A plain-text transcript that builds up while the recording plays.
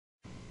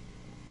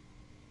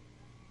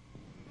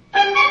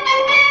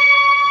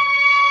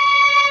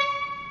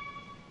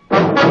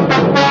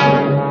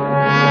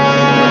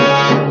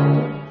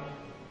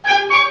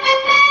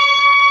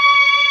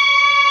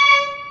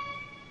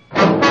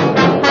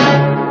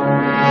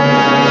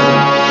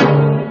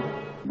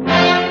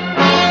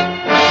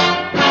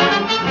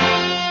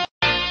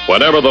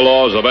Whenever the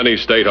laws of any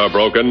state are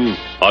broken,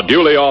 a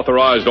duly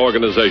authorized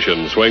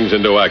organization swings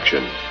into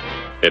action.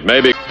 It may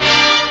be...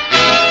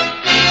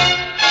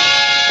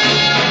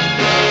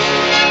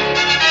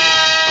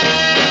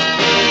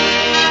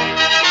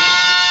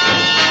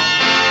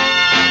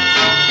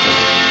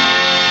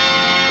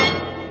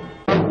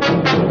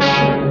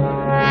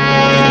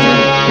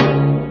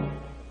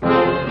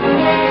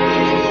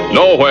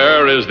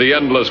 Nowhere is the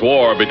endless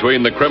war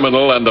between the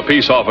criminal and the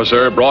peace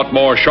officer brought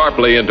more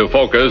sharply into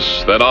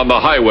focus than on the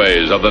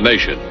highways of the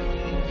nation.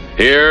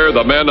 Here,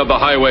 the men of the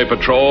Highway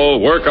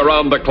Patrol work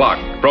around the clock,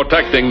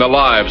 protecting the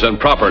lives and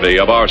property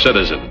of our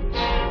citizens.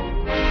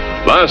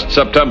 Last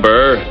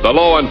September, the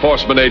law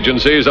enforcement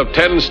agencies of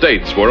 10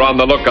 states were on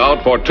the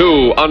lookout for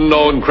 2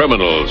 unknown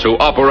criminals who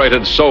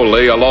operated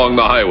solely along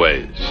the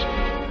highways.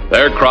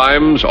 Their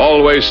crimes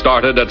always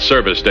started at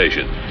service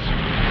stations.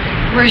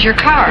 Where's your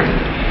car?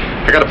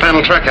 I got a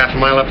panel truck half a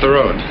mile up the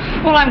road.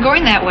 Well, I'm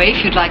going that way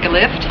if you'd like a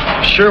lift.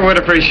 Sure would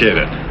appreciate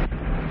it.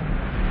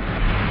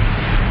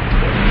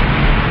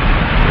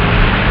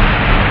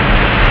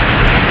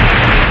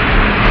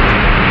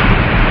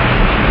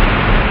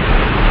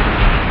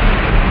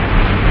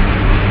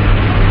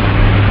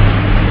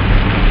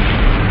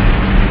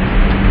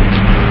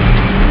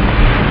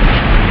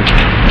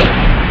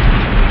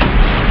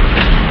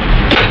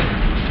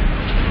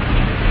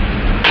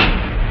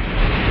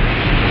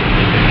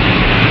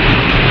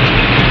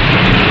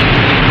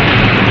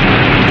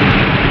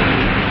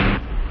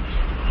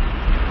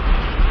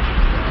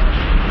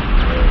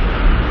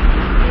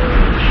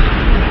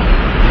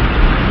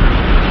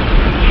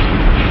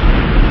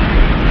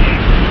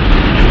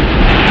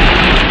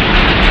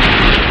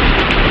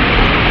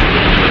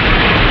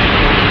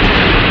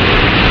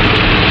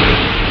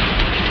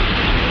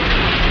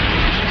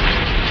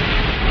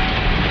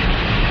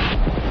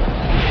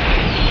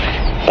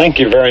 Thank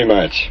you very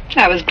much.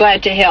 I was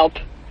glad to help.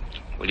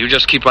 Well, you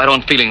just keep right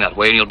on feeling that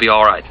way and you'll be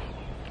all right.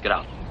 Get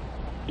out.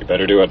 You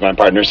better do what my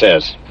partner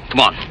says. Come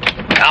on.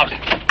 Out.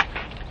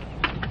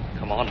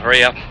 Come on,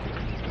 hurry up.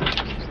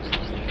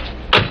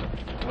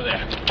 Over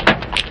there.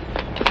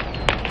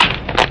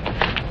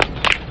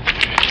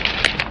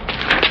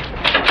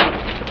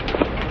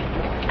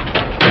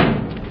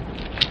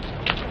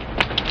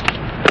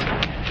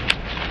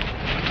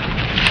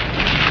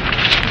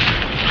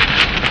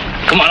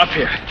 Come on up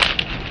here.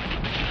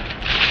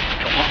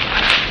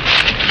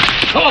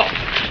 Come on.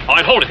 All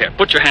right, hold it here.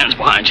 Put your hands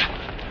behind you.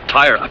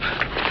 Tie her up.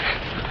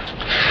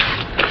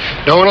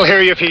 No one will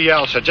hear you if you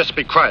yell, so just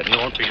be quiet and you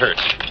won't be hurt.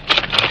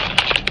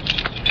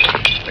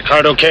 The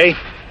card okay?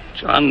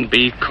 John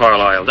B.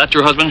 Carlisle. That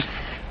your husband?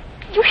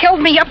 You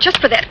held me up just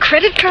for that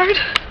credit card?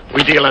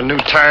 We deal in new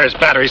tires,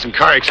 batteries, and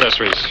car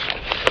accessories.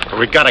 But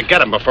we gotta get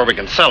them before we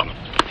can sell them.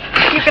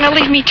 You're gonna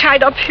leave me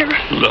tied up here?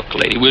 Look,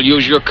 lady, we'll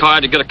use your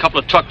car to get a couple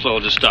of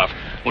truckloads of stuff.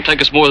 Won't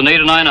take us more than 8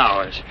 or 9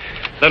 hours.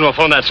 Then we'll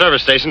phone that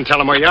service station and tell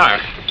them where you are.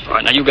 All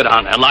right, now you get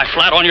down there. Lie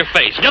flat on your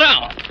face. Get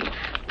down!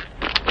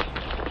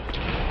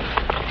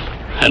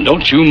 And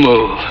don't you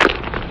move.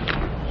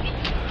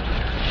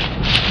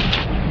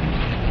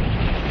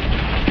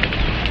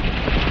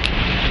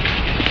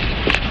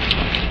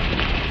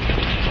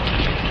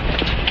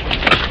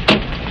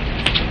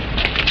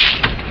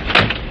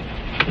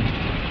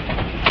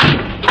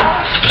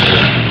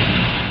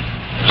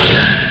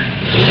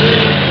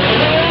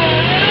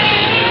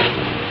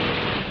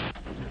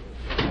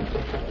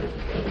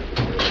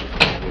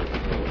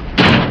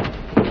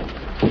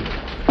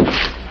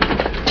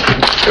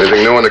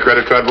 Anything new on the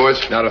credit card,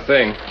 boys? Not a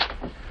thing.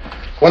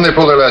 When they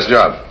pulled their last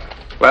job?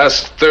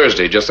 Last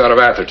Thursday, just out of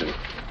Atherton.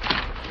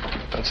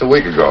 That's a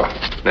week ago.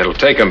 It'll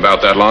take them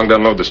about that long to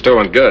unload the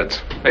stolen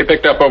goods. They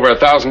picked up over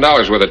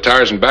 $1,000 worth of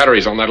tires and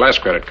batteries on that last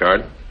credit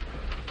card.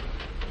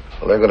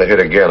 Well, they're going to hit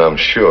again, I'm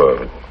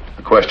sure.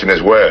 The question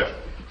is where?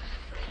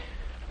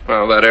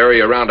 Well, that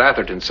area around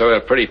Atherton's so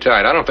pretty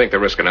tight. I don't think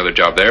they'll risk another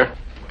job there.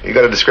 You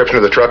got a description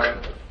of the truck?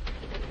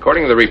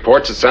 According to the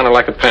reports, it sounded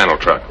like a panel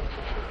truck.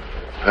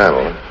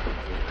 Panel?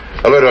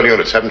 Alert all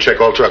units. Have them check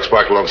all trucks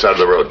parked alongside of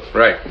the road.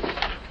 Right.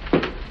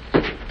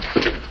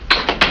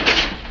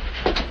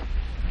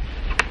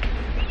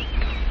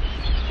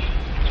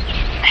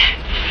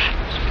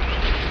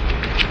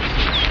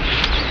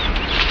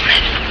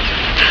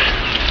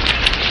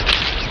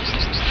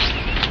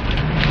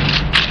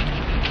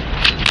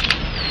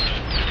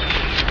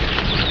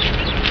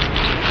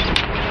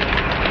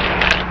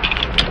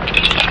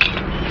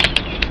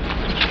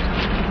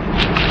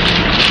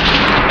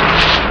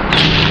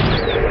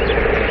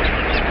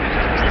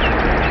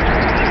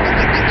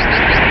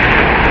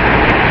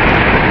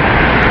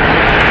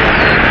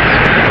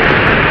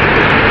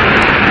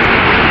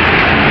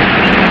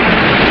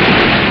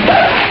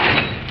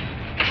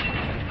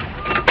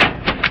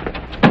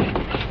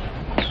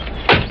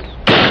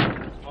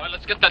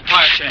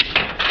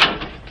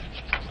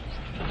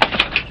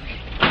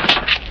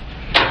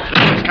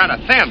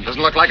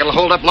 Doesn't look like it'll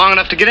hold up long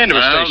enough to get into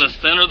a station. Well, the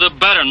thinner the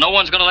better. No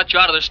one's going to let you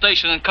out of the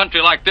station in a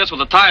country like this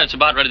with a tire that's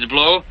about ready to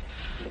blow.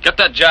 Get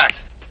that jack.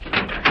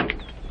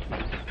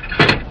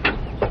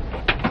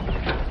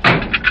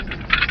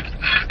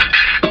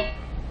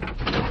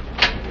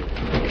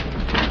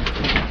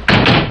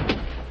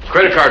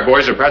 credit card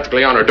boys are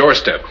practically on our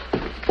doorstep.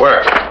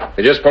 Where?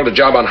 They just pulled a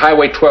job on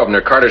Highway 12 near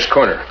Carter's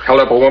Corner.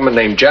 Held up a woman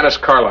named Janice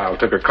Carlisle.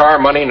 Took her car,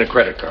 money, and a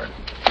credit card.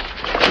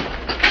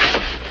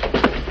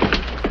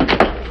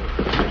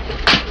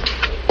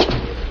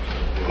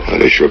 Well,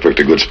 they sure picked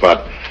a good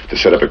spot to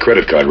set up a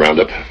credit card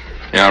roundup.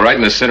 Yeah, right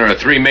in the center of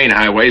 3 main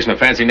highways and a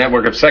fancy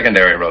network of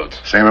secondary roads.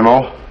 Same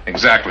MO?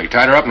 Exactly.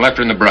 Tied her up and left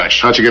her in the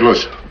brush. How'd she get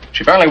loose?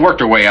 She finally worked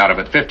her way out of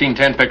it.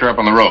 1510 picked her up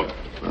on the road.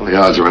 Well, the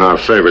odds are in our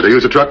favor. They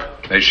use a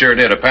truck? They sure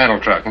did, a panel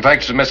truck. And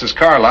thanks to Mrs.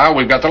 Carlisle,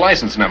 we've got the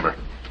license number.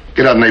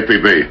 Get out an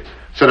APB.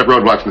 Set up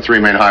roadblocks in the 3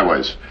 main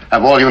highways.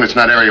 Have all units in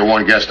that area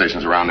warn gas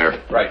stations around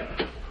there. Right.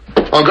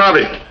 Oh,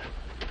 Garvey.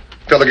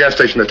 Tell the gas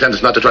station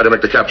attendants not to try to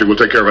make the capture. We'll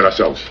take care of it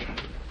ourselves.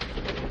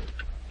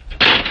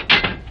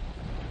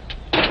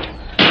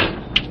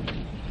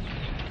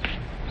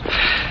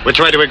 Which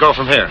way do we go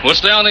from here? We'll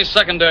stay on these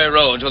secondary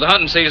roads. With the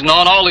hunting season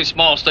on, all these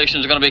small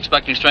stations are going to be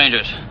expecting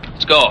strangers.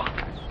 Let's go.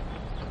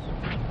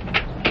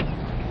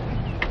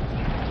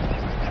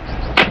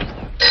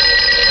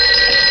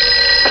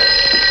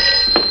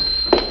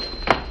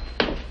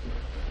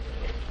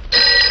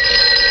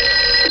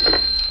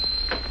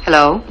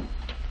 Hello?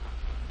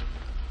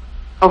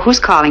 Oh, who's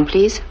calling,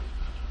 please?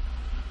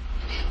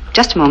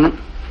 Just a moment.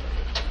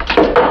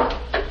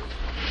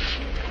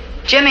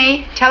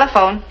 Jimmy,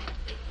 telephone.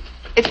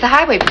 It's the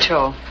Highway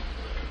Patrol.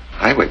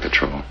 Highway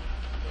Patrol?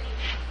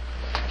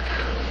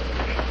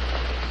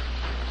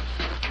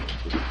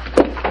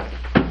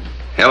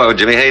 Hello,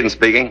 Jimmy Hayden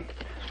speaking.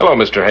 Hello,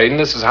 Mr. Hayden.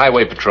 This is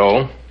Highway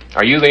Patrol.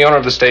 Are you the owner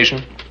of the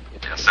station?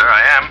 Yes, sir,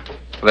 I am. Well,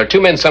 there are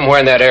 2 men somewhere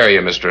in that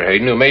area, Mr.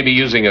 Hayden, who may be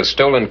using a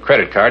stolen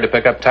credit card to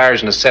pick up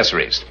tires and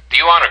accessories. Do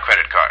you honor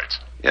credit cards?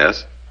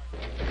 Yes.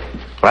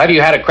 Well, have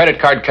you had a credit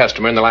card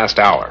customer in the last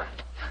hour?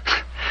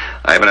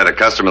 I haven't had a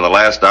customer in the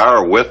last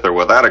hour with or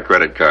without a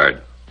credit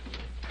card.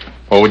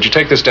 Well, would you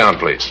take this down,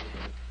 please?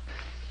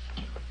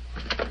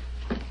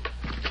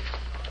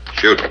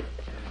 Shoot.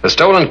 The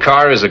stolen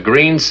car is a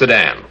green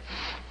sedan.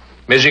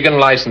 Michigan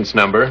license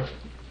number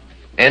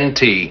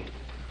NT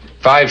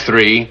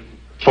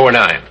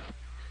 5349.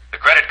 The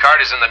credit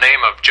card is in the name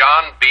of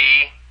John B.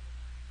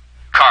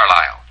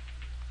 Carlisle,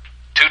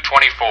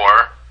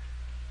 224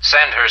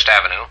 Sandhurst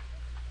Avenue,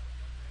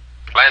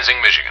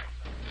 Lansing, Michigan.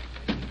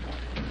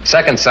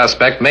 Second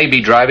suspect may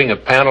be driving a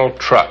panel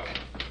truck.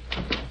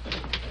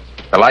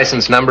 The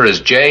license number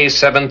is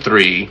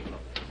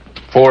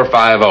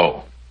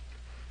J73450.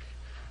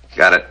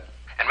 Got it.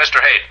 And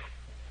Mr. Hayden,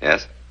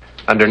 Yes.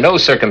 under no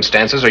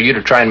circumstances are you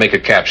to try and make a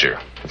capture.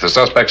 If the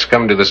suspects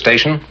come to the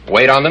station,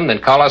 wait on them, then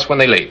call us when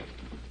they leave.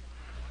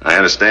 I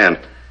understand.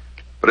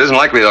 But it isn't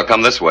likely they'll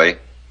come this way.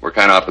 We're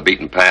kind of off the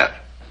beaten path.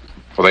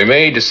 Well, they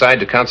may decide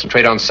to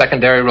concentrate on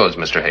secondary roads,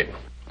 Mr. Hayden.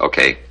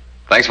 Okay.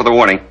 Thanks for the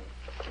warning.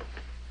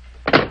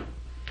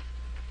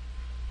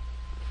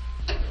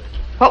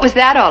 What was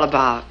that all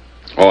about?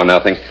 Oh,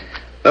 nothing.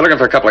 They're looking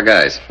for a couple of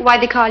guys.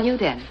 Why'd they call you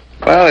then?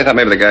 Well, they thought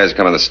maybe the guys would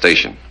come in the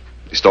station.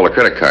 They stole a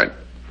credit card.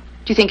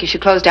 Do you think you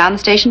should close down the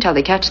station till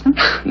they catch them?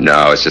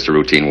 No, it's just a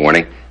routine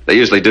warning. They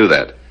usually do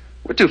that.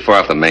 We're too far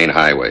off the main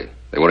highway.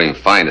 They won't even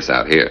find us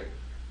out here.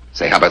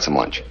 Say, how about some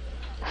lunch?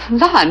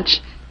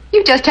 Lunch?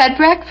 You just had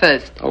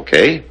breakfast.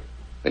 Okay.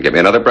 Then get me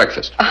another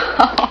breakfast.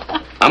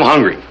 I'm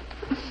hungry.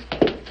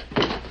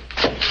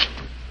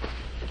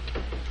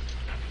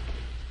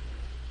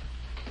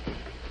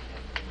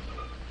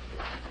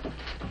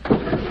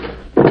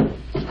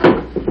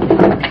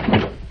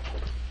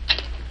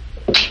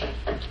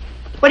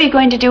 What are you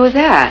going to do with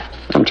that?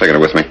 I'm taking it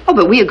with me. Oh,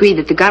 but we agreed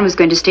that the gun was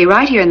going to stay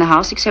right here in the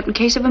house except in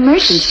case of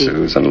emergency.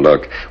 Susan,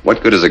 look.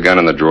 What good is a gun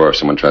in the drawer if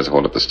someone tries to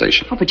hold up the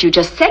station? Oh, but you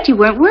just said you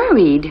weren't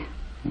worried.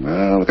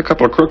 Well, with a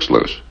couple of crooks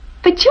loose.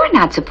 But you're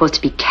not supposed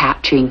to be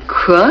capturing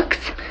crooks.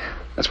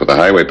 That's what the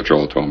Highway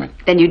Patrol told me.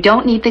 Then you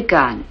don't need the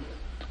gun.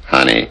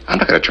 Honey, I'm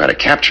not going to try to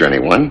capture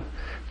anyone.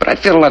 But I'd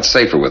feel a lot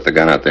safer with the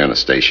gun out there in the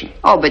station.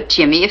 Oh, but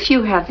Jimmy, if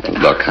you have the...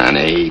 Look,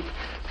 honey,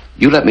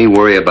 you let me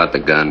worry about the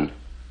gun,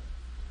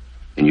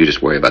 and you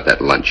just worry about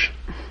that lunch.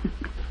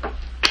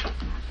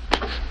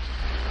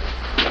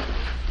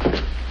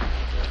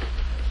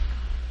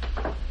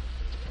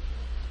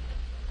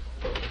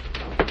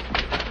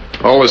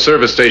 All the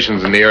service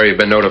stations in the area have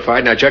been notified,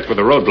 and I checked with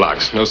the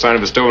roadblocks. No sign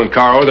of the stolen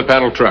car or the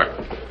panel truck.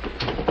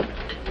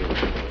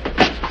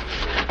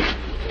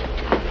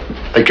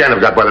 They can't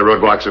have got by the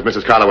roadblocks if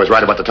Mrs. Carlisle was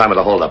right about the time of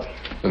the holdup.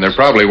 And they're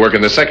probably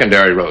working the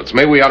secondary roads.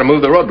 Maybe we ought to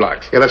move the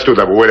roadblocks. Yeah, let's do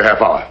that. We'll wait a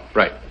half hour.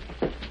 Right.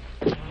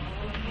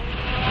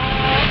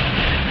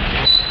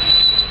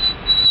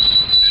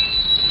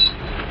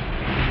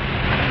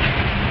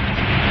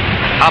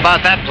 How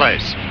about that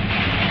place?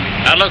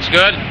 That looks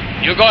good.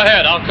 You go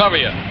ahead. I'll cover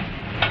you.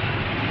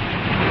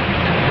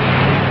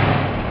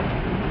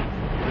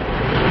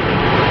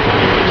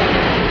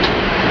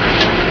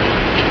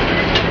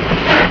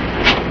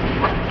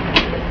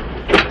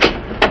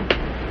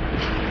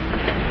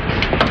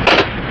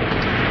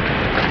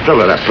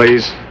 Fill it up,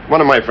 please.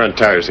 One of my front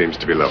tires seems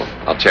to be low.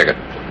 I'll check it.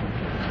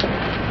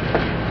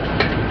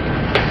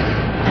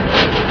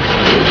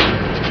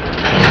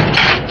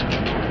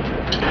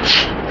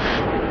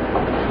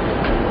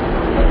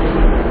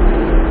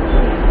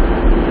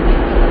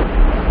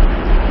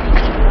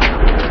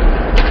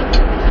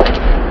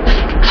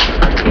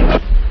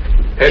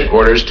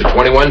 Headquarters to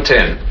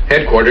 2110.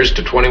 Headquarters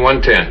to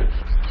 2110.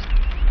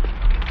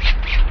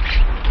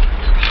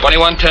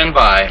 2110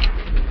 by.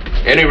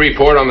 Any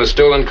report on the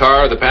stolen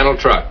car or the panel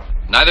truck?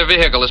 Neither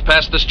vehicle has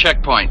passed this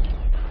checkpoint.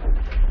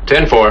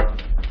 10-4.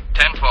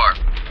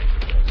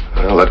 10-4.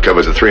 Well, that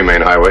covers the 3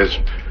 main highways.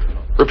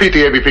 Repeat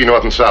the ABP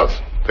north and south.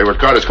 They were at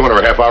Carter's Corner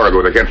a half hour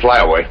ago. They can't fly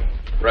away.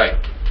 Right.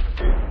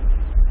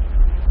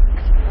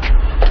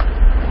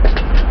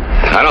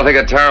 I don't think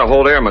that tire will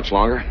hold air much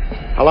longer.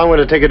 How long would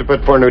it take you to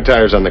put 4 new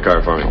tires on the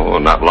car for me? Oh,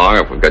 not long.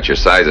 If we've got your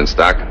size in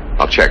stock,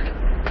 I'll check.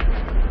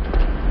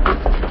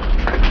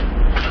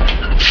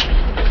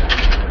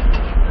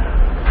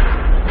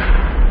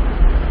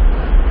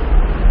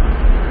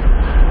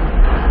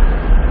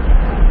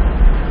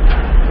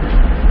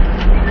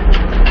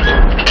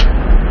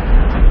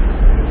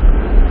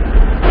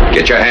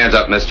 Get your hands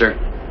up, mister.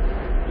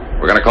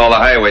 We're gonna call the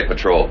highway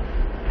patrol.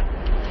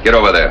 Get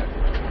over there.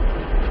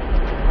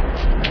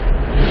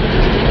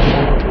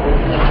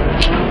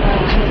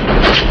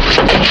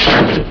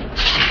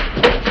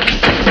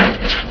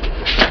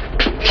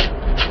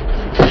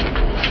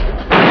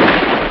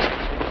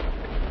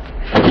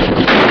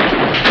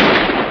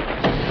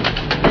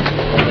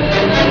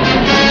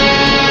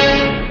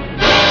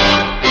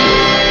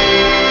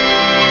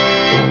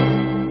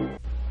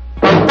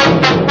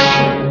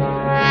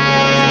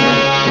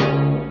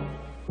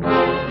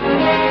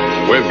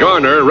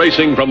 Garner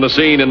racing from the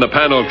scene in the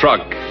panel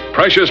truck,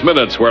 precious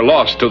minutes were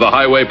lost to the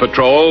highway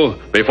patrol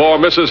before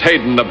Mrs.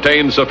 Hayden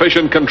obtained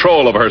sufficient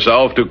control of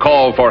herself to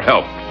call for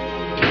help.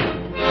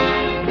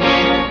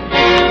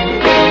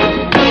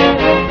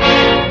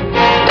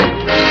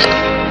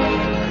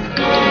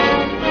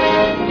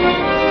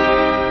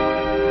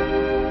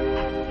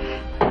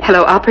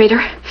 Hello,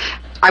 operator.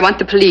 I want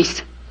the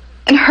police.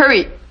 And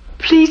hurry.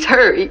 Please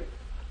hurry.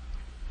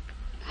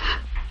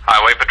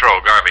 Highway Patrol,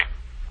 Garvey.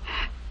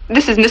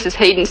 This is Mrs.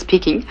 Hayden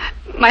speaking.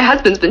 My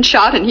husband's been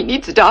shot and he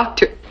needs a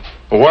doctor.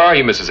 Well, where are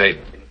you, Mrs.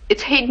 Hayden?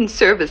 It's Hayden's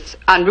service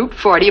on Route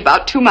 40,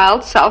 about 2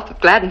 miles south of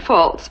Gladden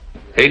Falls.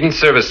 Hayden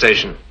Service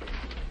Station.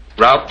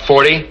 Route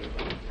 40.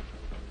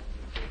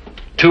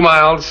 2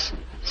 miles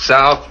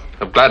south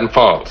of Gladden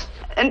Falls.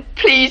 And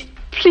please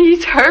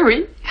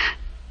hurry.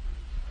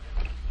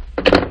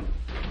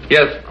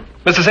 Yes,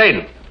 Mrs.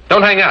 Hayden.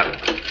 Don't hang up.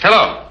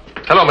 Hello.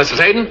 Hello, Mrs.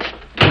 Hayden.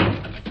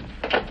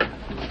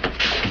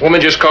 Woman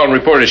just called and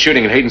reported a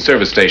shooting at Hayden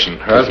Service Station.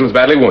 Her husband's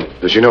badly wounded.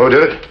 Does she know who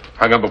did it?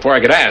 Hung up before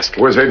I could ask.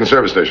 Where's Hayden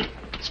Service Station?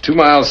 It's 2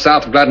 miles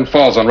south of Gladden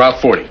Falls on Route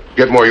 40.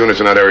 Get more units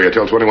in that area.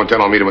 Tell 2110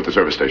 I'll meet him at the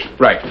service station.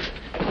 Right.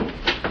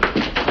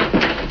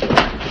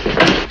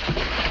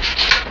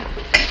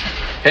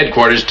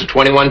 Headquarters to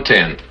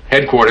 2110.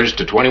 Headquarters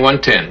to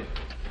 2110.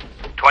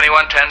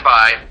 2110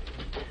 by.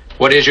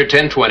 What is your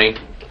 1020?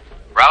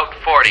 Route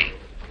 40.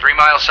 3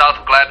 miles south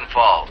of Gladden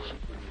Falls.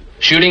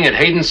 Shooting at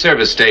Hayden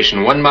Service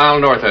Station, 1 mile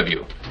north of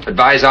you.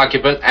 Advise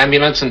occupant,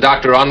 ambulance, and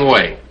doctor on the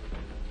way.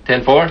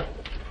 10-4?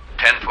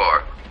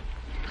 10-4.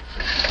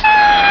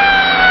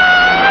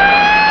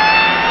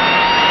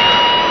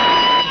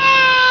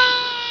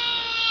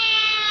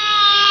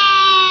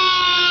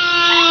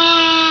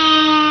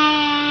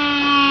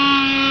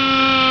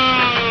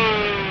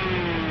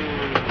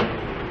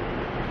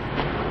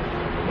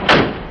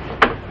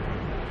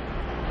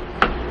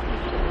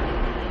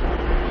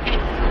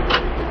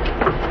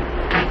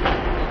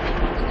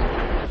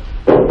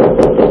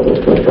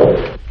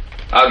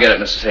 I'll get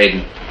it, Mrs.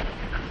 Hayden.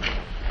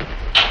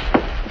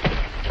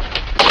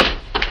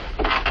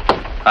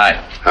 Hi.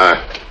 Hi.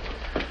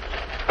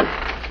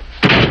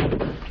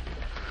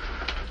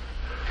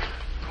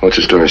 What's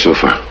the story so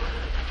far?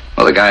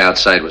 Well, the guy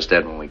outside was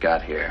dead when we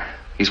got here.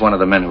 He's one of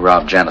the men who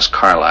robbed Janice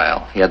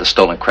Carlisle. He had the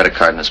stolen credit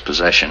card in his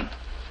possession.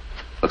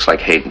 Looks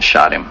like Hayden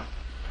shot him.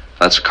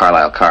 That's the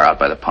Carlisle car out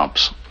by the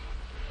pumps.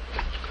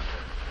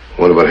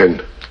 What about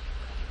Hayden?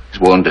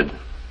 He's wounded.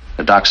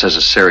 The doc says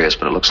it's serious,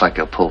 but it looks like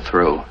he'll pull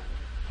through.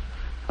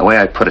 The way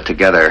I put it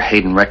together,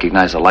 Hayden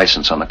recognized the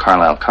license on the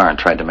Carlisle car and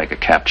tried to make a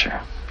capture.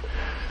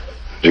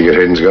 Did you get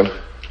Hayden's gun?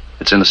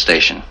 It's in the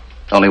station.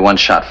 Only 1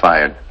 shot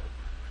fired.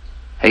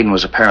 Hayden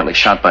was apparently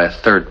shot by a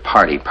third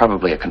party,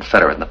 probably a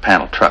Confederate in the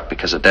panel truck,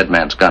 because the dead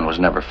man's gun was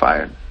never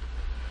fired.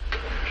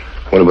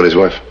 What about his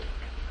wife?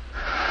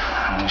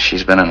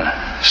 She's been in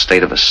a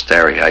state of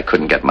hysteria. I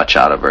couldn't get much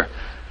out of her.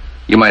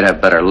 You might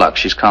have better luck.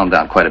 She's calmed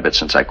down quite a bit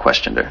since I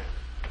questioned her.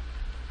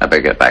 I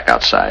better get back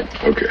outside.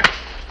 Okay.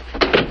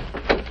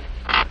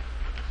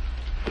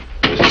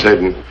 Mrs.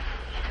 Hayden,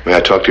 may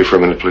I talk to you for a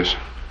minute, please?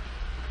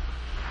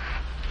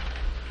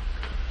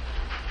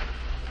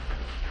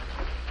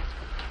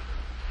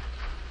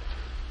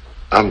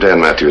 I'm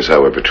Dan Matthews,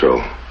 Highway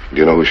Patrol. Do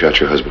you know who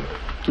shot your husband?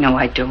 No,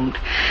 I don't.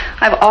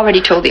 I've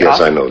already told the Yes,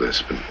 officer. I know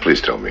this, but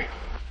please tell me.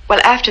 Well,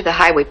 after the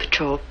highway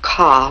patrol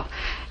call,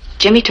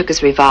 Jimmy took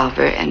his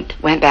revolver and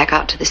went back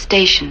out to the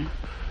station.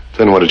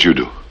 Then what did you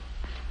do?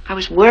 I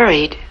was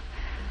worried.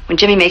 When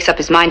Jimmy makes up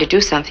his mind to do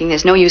something,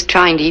 there's no use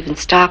trying to even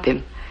stop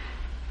him.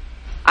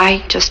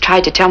 I just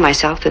tried to tell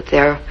myself that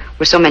there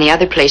were so many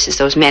other places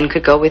those men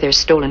could go with their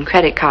stolen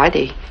credit card,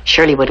 they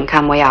surely wouldn't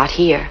come way out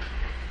here.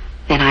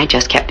 Then I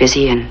just kept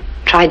busy and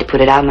tried to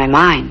put it out of my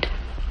mind.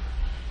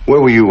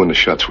 Where were you when the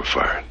shots were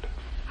fired?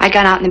 I'd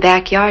gone out in the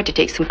backyard to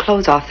take some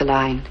clothes off the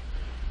line.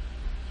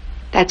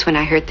 That's when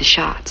I heard the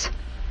shots.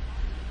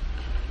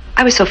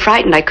 I was so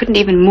frightened I couldn't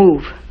even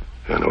move.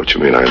 I know what you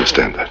mean. I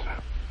understand that.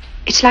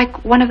 It's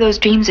like one of those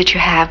dreams that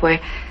you have where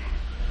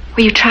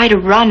you try to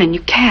run and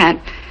you can't.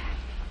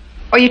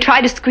 Or you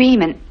try to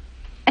scream and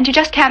you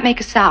just can't make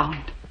a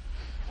sound.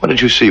 What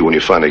did you see when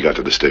you finally got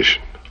to the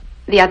station?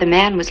 The other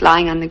man was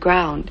lying on the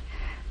ground.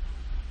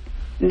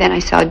 And then I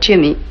saw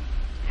Jimmy.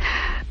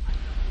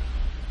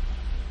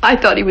 I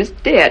thought he was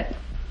dead.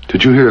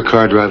 Did you hear a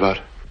car drive out?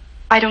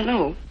 I don't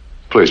know.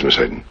 Please, Miss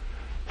Hayden,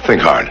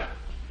 think hard.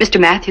 Mr.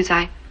 Matthews,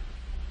 I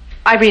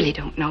really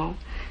don't know.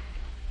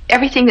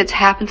 Everything that's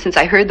happened since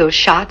I heard those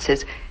shots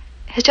has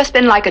just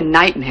been like a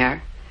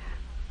nightmare.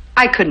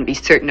 I couldn't be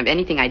certain of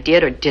anything I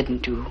did or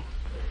didn't do.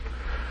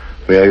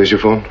 May I use your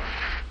phone?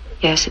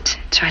 Yes, it's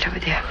right over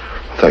there.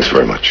 Thanks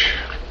very much.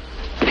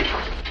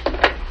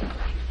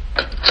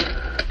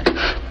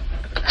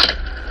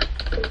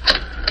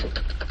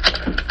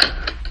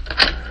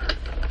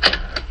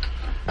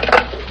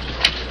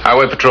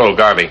 Highway Patrol,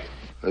 Garvey.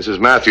 This is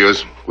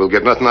Matthews. We'll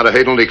get nothing out of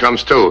Hayden till he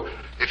comes to.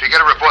 If you get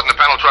a report in the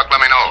panel truck,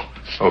 let me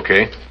know.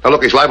 Okay. Now,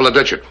 look, he's liable to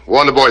ditch it.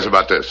 Warn the boys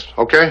about this,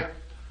 okay?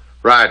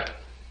 Right.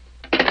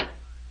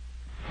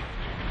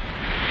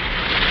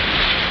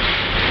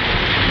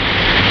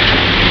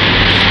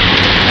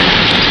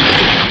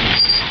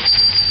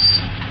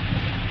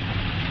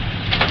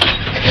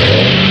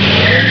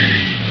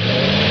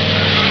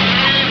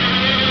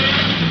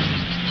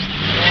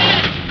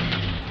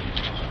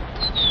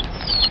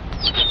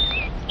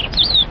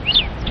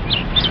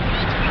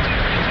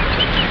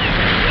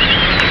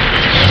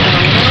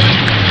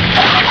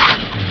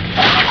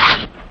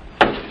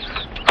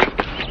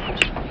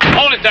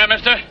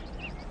 Mister.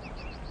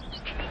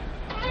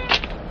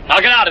 Now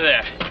get out of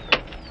there.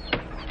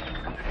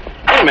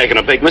 You're making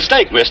a big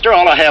mistake, mister.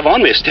 All I have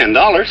on me is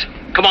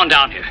 $10. Come on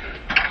down here.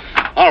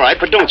 All right,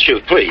 but don't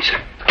shoot, please.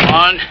 Come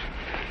on.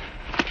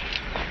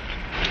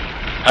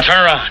 Now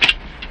turn around.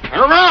 Turn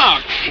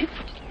around.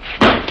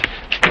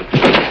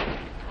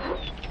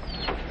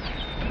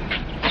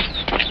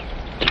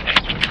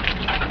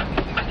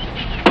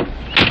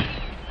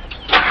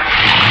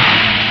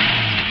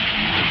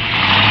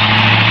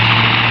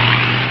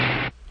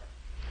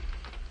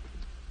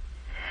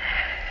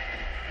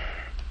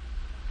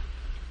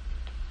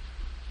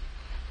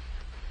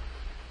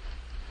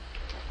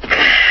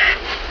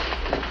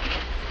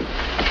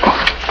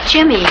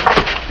 Jimmy,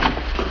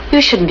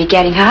 you shouldn't be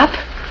getting up.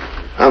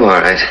 I'm all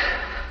right.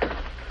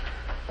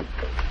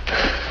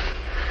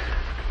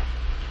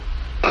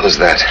 What was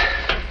that?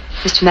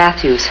 Mr.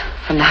 Matthews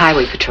from the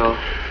Highway Patrol.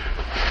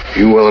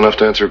 You well enough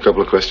to answer a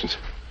couple of questions?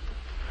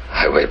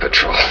 Highway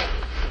Patrol.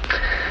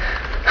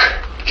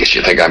 Guess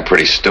you think I'm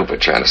pretty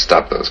stupid trying to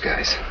stop those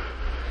guys.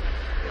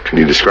 Can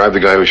you describe the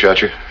guy who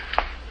shot you?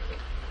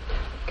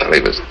 Well,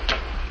 he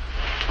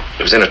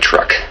was in a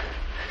truck.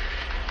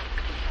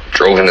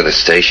 Drove into the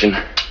station.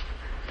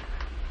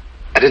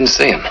 I didn't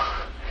see him.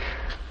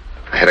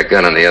 I had a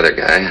gun on the other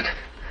guy, and I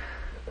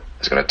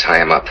was going to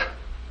tie him up.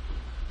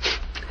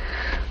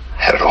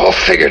 I had it all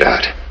figured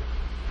out.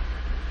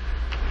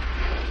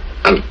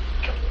 I'm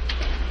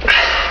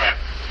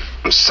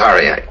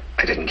sorry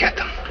I didn't get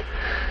them.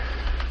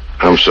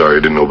 I'm sorry I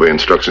didn't obey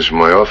instructions from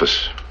my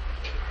office.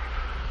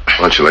 Why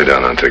don't you lay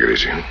down and take it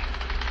easy?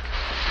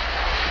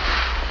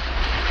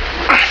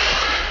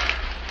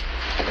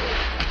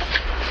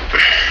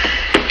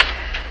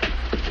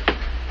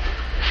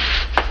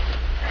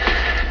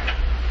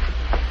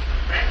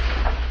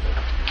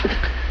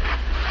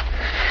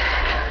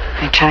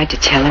 I tried to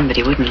tell him, but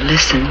he wouldn't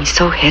listen. He's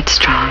so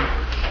headstrong.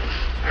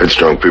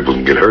 Headstrong people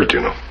can get hurt, you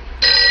know.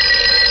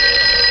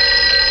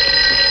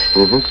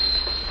 Mm-hmm.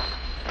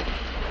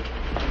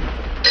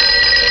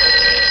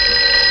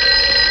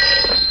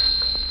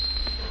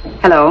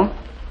 Hello?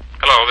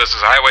 Hello, this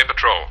is Highway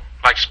Patrol.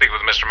 I'd like to speak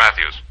with Mr.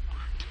 Matthews.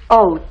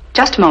 Oh,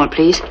 just a moment,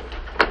 please.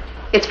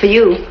 It's for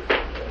you.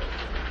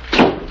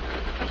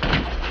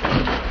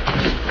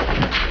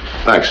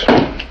 Thanks.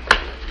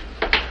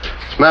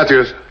 It's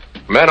Matthews.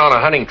 A man on a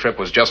hunting trip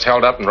was just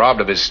held up and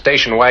robbed of his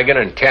station wagon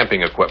and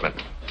camping equipment.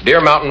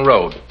 Deer Mountain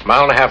Road,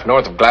 mile and a half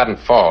north of Gladden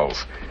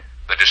Falls.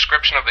 The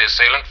description of the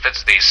assailant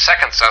fits the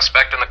second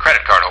suspect in the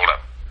credit card holdup.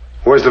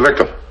 Where's the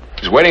victim?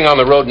 He's waiting on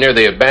the road near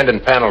the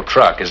abandoned panel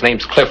truck. His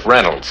name's Cliff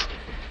Reynolds.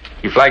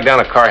 He flagged down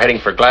a car heading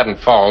for Gladden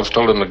Falls,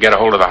 told him to get a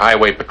hold of the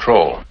Highway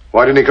Patrol.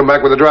 Why didn't he come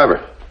back with the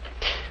driver?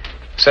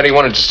 Said he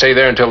wanted to stay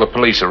there until the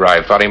police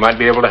arrived. Thought he might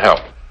be able to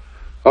help.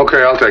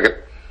 Okay, I'll take it.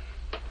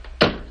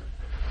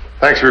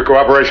 Thanks for your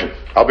cooperation.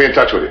 I'll be in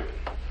touch with you.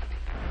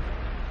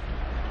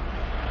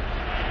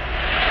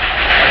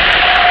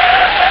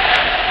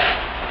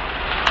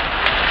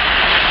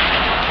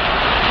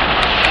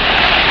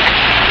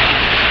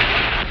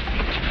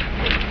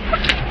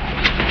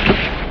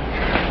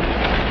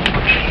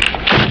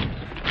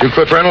 You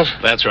Cliff Reynolds?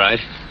 That's right.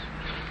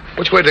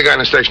 Which way did the guy in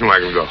the station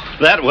wagon go?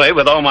 That way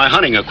with all my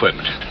hunting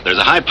equipment. There's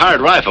a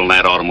high-powered rifle in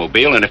that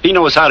automobile, and if he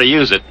knows how to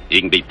use it, he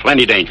can be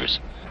plenty dangerous.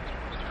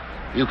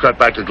 You cut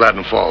back to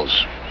Gladden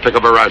Falls. Pick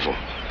up a rifle.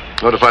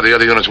 Notify the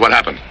other units what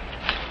happened.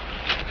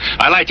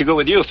 I'd like to go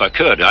with you if I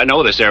could. I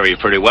know this area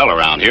pretty well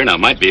around here, and I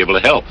might be able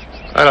to help.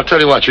 All right, I'll tell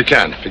you what, you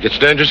can. If it gets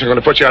dangerous, I'm going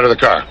to put you out of the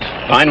car.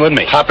 Fine with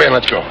me. Hop in,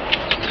 let's go.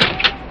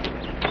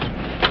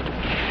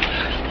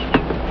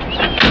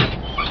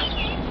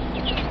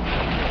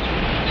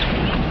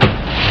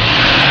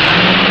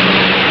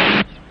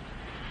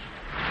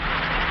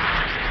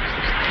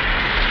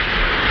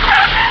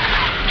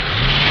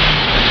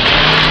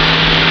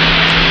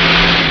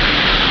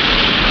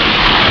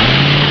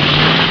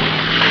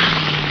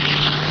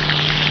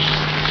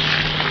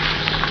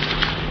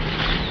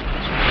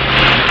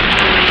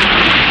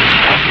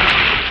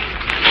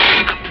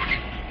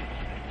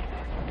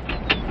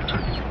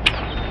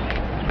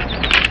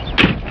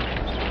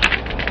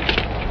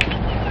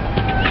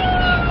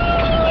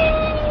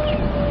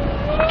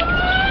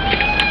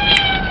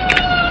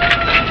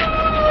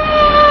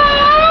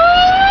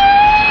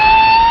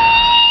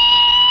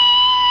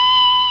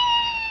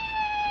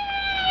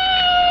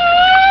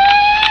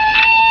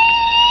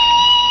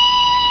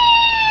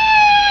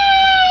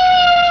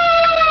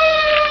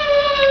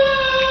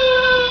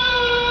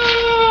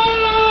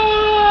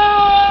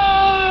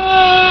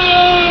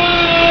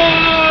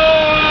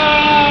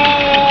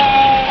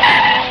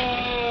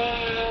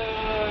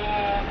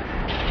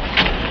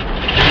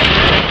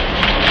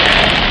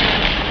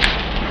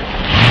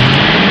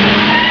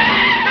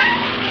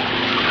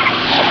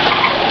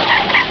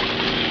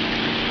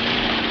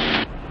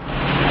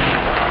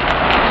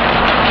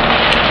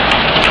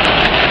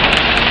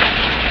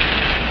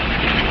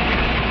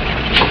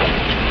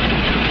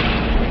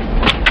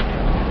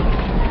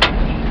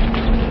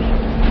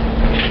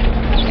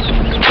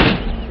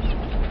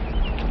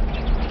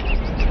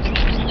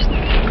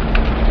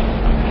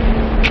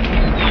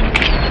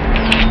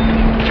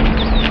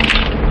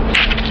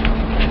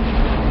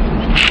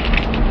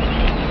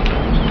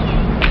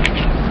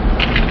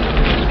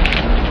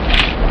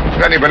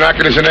 Got any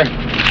binoculars in there?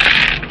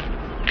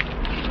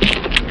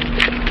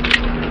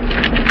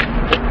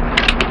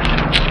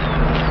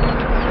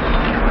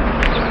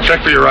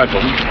 Check for your rifle.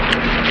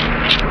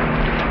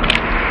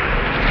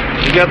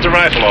 You got the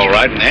rifle all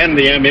right, and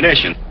the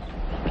ammunition.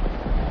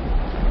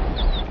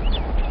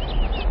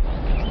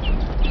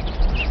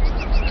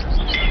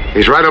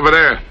 He's right over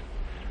there.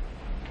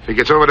 If he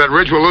gets over that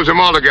ridge, we'll lose him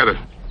altogether.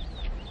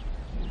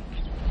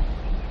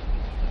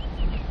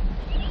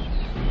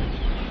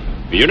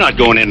 You're not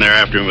going in there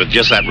after him with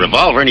just that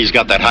revolver, and he's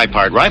got that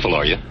high-powered rifle,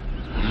 are you?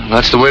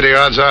 That's the way the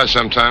odds are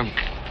sometime.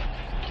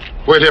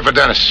 Wait here for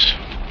Dennis.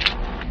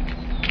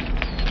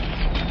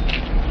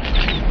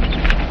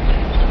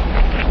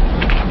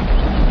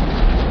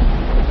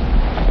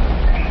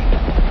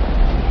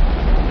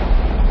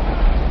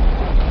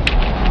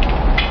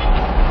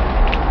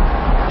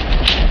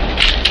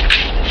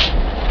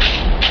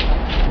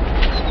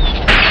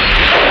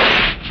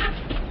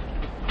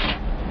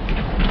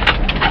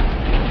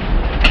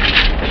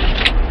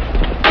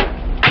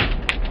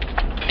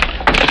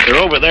 They're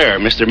over there.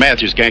 Mr.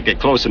 Matthews can't get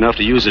close enough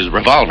to use his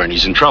revolver, and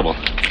he's in trouble.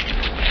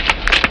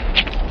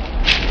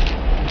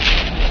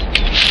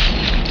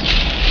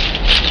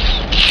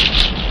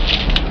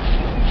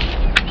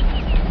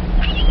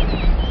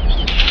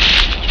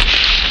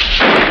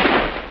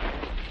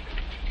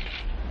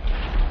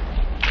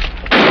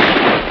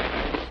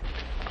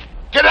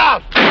 Get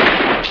out!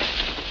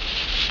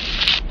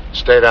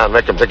 Stay down.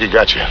 Make him think he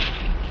got you.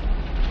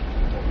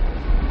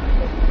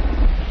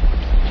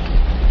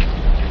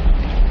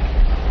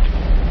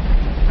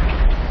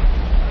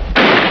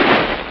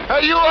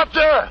 Hey, you up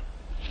there!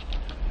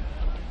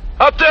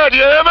 Up there, do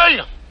you hear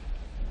me?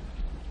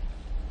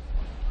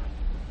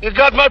 You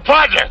got my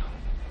partner.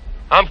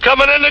 I'm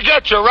coming in to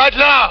get you right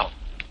now.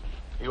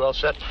 You all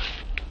set?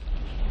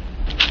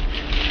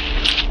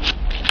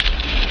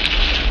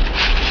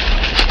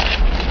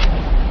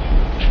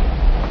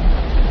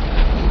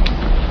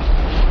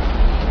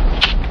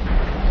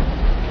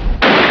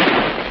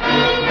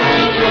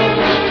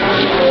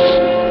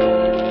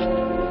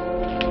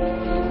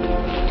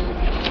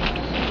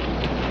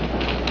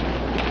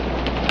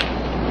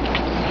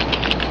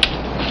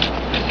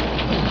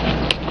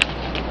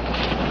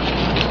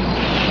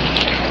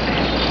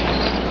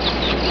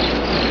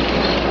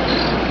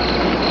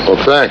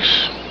 Well,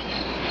 thanks.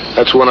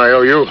 That's one I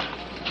owe you.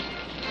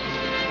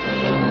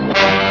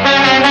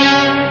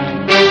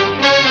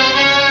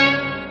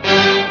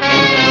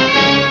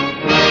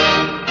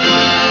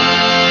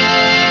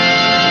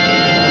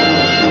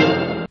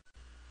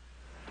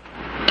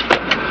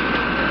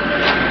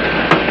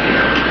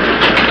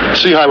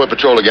 See Highway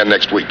Patrol again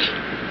next week.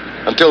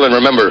 Until then,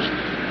 remember,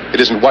 it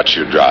isn't what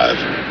you drive,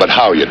 but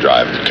how you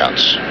drive that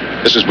counts.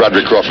 This is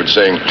Broderick Crawford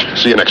saying,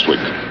 see you next week.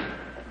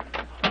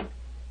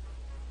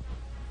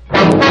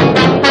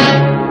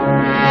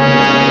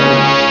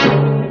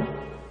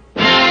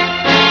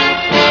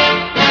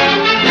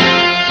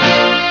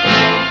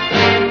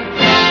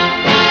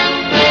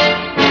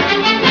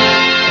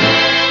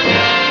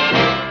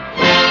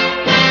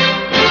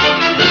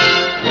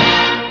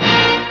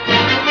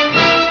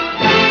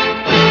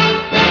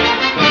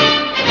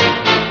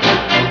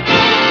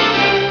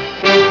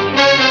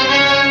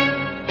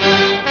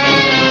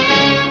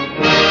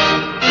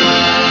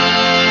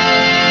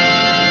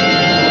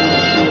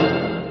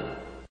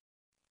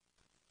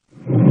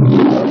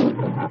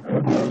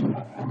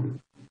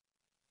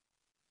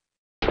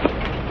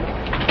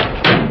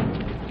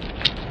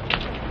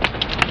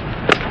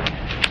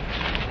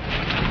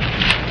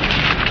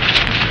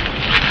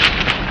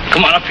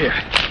 Come on up here.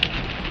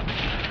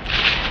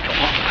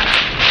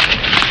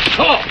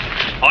 Come on. Oh,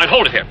 all right,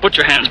 hold it here. Put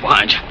your hands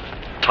behind you.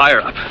 Tie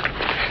her up.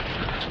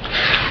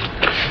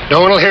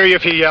 No one will hear you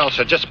if you yell,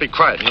 so just be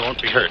quiet and you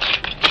won't be hurt.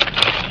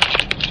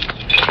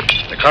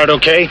 The card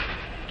okay?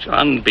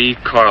 John B.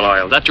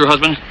 Carlisle. That your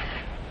husband?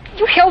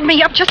 You held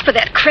me up just for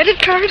that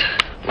credit card?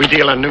 We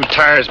deal in new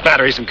tires,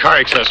 batteries, and car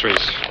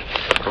accessories.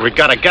 But we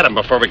gotta get them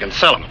before we can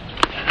sell them.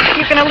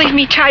 You're gonna leave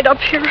me tied up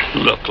here?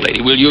 Look,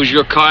 lady, we'll use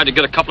your car to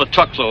get a couple of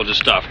truckloads of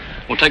stuff.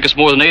 It'll take us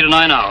more than 8 or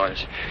 9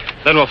 hours.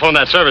 Then we'll phone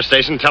that service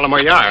station and tell them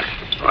where you are.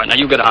 All right, now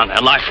you get down there.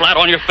 Lie flat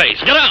on your face.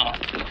 Get down.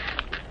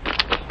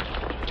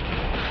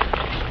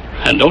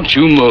 And don't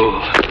you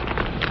move.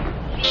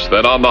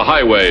 Than on the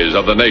highways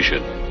of the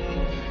nation.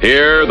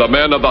 Here, the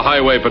men of the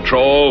Highway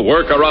Patrol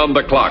work around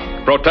the clock,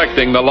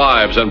 protecting the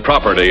lives and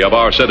property of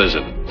our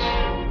citizens.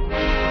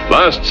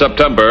 Last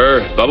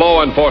September, the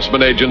law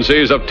enforcement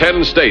agencies of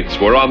 10 states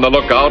were on the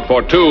lookout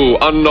for 2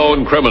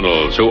 unknown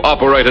criminals who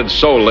operated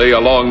solely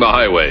along the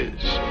highways.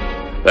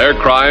 Their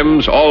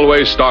crimes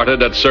always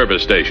started at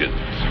service stations.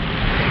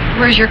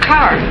 Where's your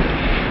car?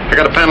 I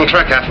got a panel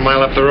truck half a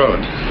mile up the road.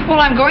 Well,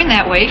 I'm going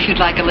that way if you'd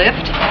like a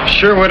lift.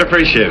 Sure would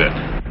appreciate it.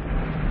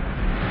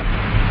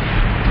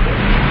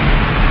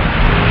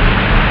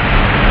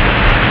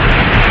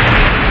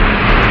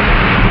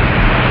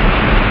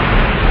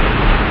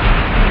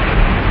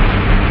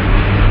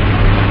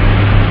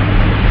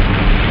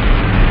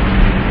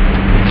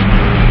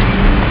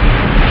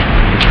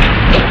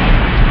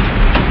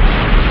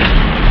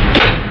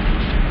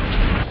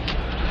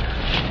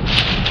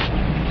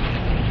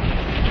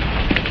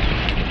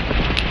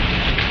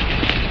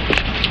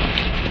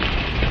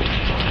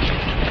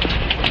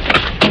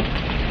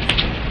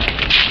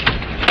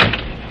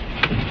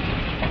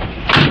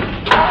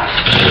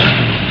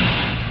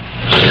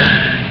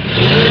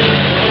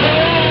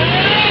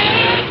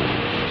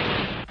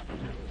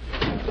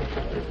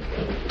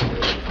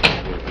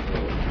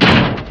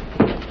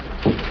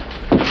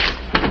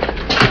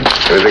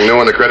 Anything new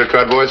on the credit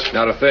card, boys?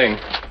 Not a thing.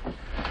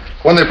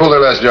 When they pulled their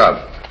last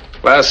job?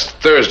 Last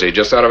Thursday,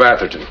 just out of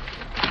Atherton.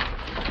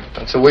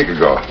 That's a week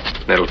ago.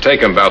 And it'll take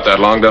them about that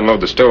long to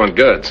unload the stolen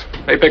goods.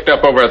 They picked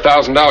up over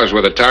 $1,000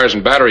 worth of tires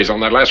and batteries on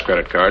that last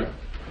credit card.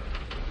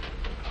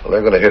 Well,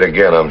 they're going to hit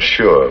again, I'm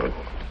sure. But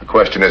the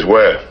question is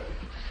where?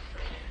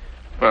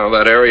 Well,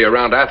 that area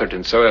around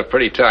Atherton's so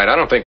pretty tight. I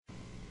don't think...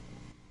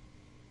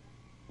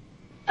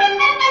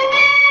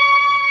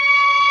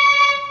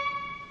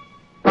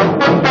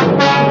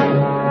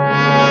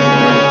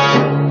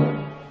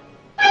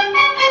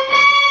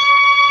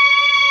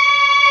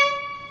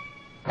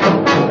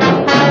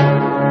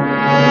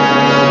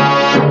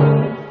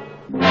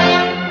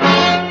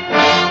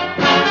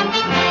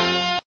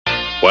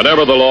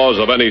 Whenever the laws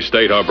of any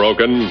state are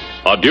broken,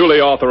 a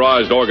duly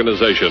authorized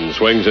organization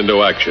swings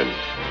into action.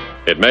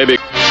 It may be...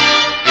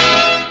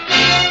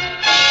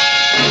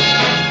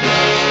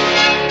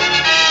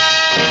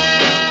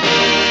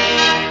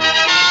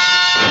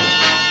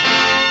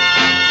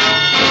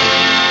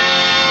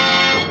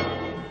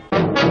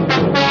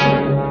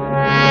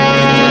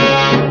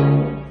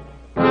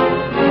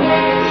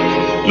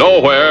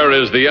 Nowhere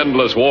is the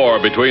endless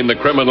war between the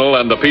criminal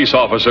and the peace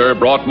officer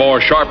brought more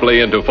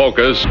sharply into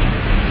focus.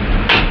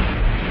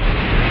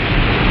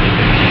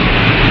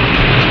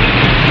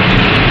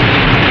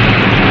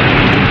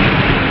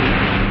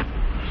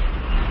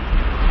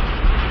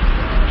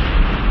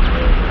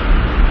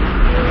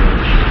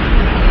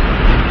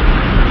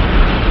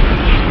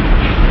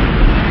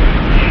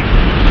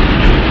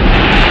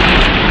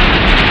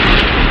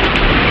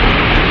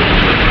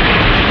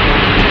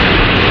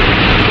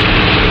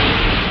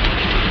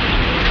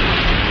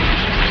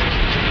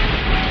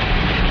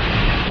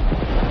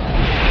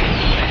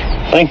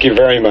 Thank you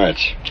very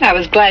much. I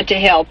was glad to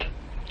help.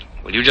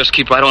 Well, you just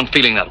keep right on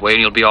feeling that way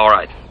and you'll be all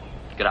right.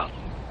 Get out.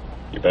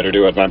 You better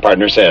do what my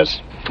partner says.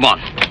 Come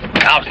on.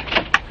 Out.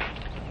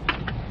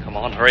 Come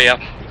on, hurry up.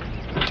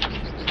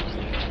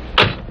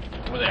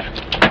 Over there.